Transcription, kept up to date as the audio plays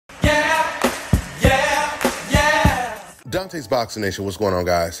Dante's Boxing Nation, what's going on,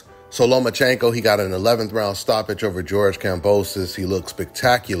 guys? So Lomachenko, he got an 11th round stoppage over George Kambosos. He looked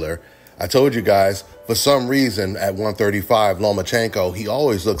spectacular. I told you guys, for some reason at 135, Lomachenko, he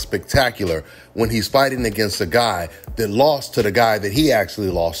always looks spectacular when he's fighting against a guy that lost to the guy that he actually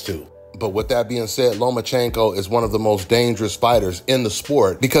lost to. But with that being said, Lomachenko is one of the most dangerous fighters in the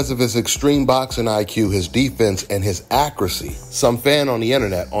sport because of his extreme boxing IQ, his defense, and his accuracy. Some fan on the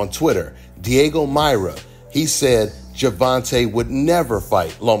internet, on Twitter, Diego Myra, he said Gervonta would never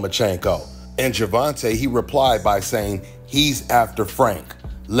fight Lomachenko. And Gervonta, he replied by saying, he's after Frank.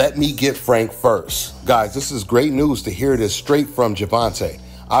 Let me get Frank first. Guys, this is great news to hear this straight from Gervonta.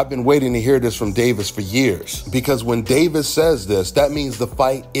 I've been waiting to hear this from Davis for years, because when Davis says this, that means the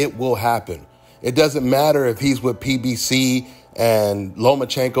fight, it will happen. It doesn't matter if he's with PBC and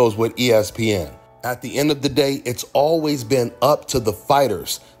Lomachenko's with ESPN. At the end of the day, it's always been up to the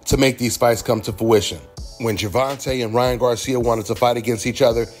fighters to make these fights come to fruition. When Gervonta and Ryan Garcia wanted to fight against each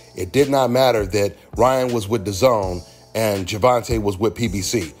other, it did not matter that Ryan was with DAZN and Gervonta was with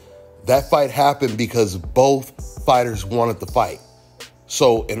PBC. That fight happened because both fighters wanted the fight.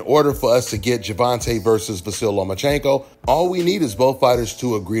 So in order for us to get Gervonta versus Vasyl Lomachenko, all we need is both fighters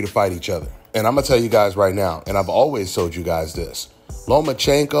to agree to fight each other. And I'm going to tell you guys right now, and I've always told you guys this,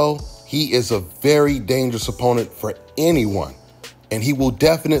 Lomachenko, he is a very dangerous opponent for anyone. And he will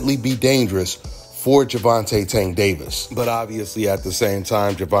definitely be dangerous for Gervonta Tank Davis. But obviously at the same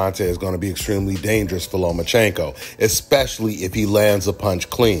time, Gervonta is going to be extremely dangerous for Lomachenko, especially if he lands a punch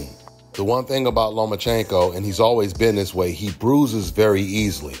clean. The one thing about Lomachenko, and he's always been this way, he bruises very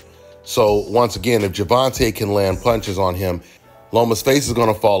easily. So once again, if Gervonta can land punches on him, Loma's face is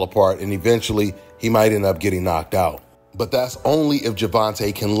going to fall apart and eventually he might end up getting knocked out. But that's only if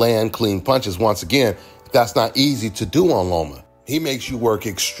Gervonta can land clean punches. Once again, that's not easy to do on Loma. He makes you work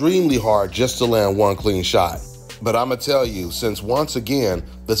extremely hard just to land one clean shot. But I'm going to tell you, since once again,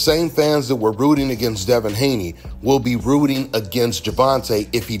 the same fans that were rooting against Devin Haney will be rooting against Gervonta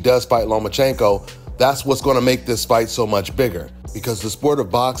if he does fight Lomachenko, that's what's going to make this fight so much bigger. Because the sport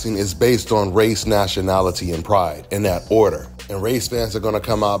of boxing is based on race, nationality, and pride, in that order. And race fans are going to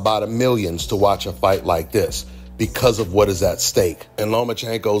come out by the millions to watch a fight like this, because of what is at stake. And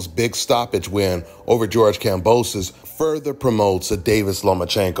Lomachenko's big stoppage win over George Kambosos further promotes a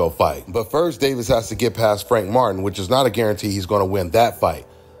Davis-Lomachenko fight. But first, Davis has to get past Frank Martin, which is not a guarantee he's going to win that fight.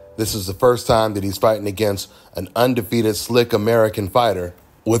 This is the first time that he's fighting against an undefeated, slick American fighter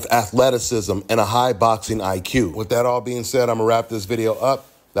with athleticism and a high boxing IQ. With that all being said, I'm going to wrap this video up.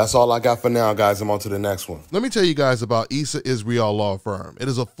 That's all I got for now, guys. I'm on to the next one. Let me tell you guys about Issa Israel Law Firm. It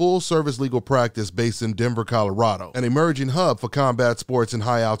is a full-service legal practice based in Denver, Colorado, an emerging hub for combat sports and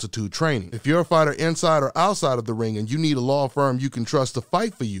high-altitude training. If you're a fighter inside or outside of the ring and you need a law firm you can trust to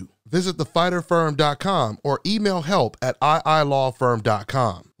fight for you, visit thefighterfirm.com or email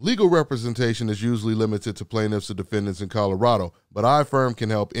help@iilawfirm.com. Legal representation is usually limited to plaintiffs or defendants in Colorado, but iFirm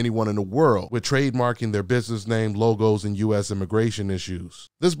can help anyone in the world with trademarking their business name, logos, and U.S. immigration issues.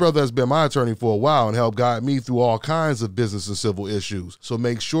 This brother has been my attorney for a while and helped guide me through all kinds of business and civil issues, so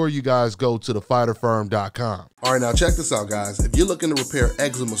make sure you guys go to thefighterfirm.com. All right, now check this out, guys. If you're looking to repair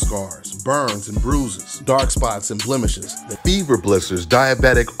eczema scars, burns and bruises, dark spots and blemishes, fever blisters,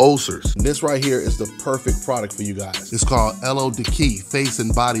 diabetic ulcers, this right here is the perfect product for you guys. It's called Lomachenko Face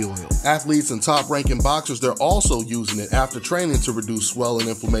and Body Oil. Athletes and top-ranking boxers, they're also using it after training to reduce swelling,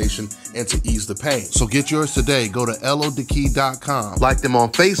 inflammation, and to ease the pain. So get yours today. Go to Lomachenko.com, like them on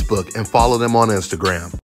Facebook, and follow them on Instagram.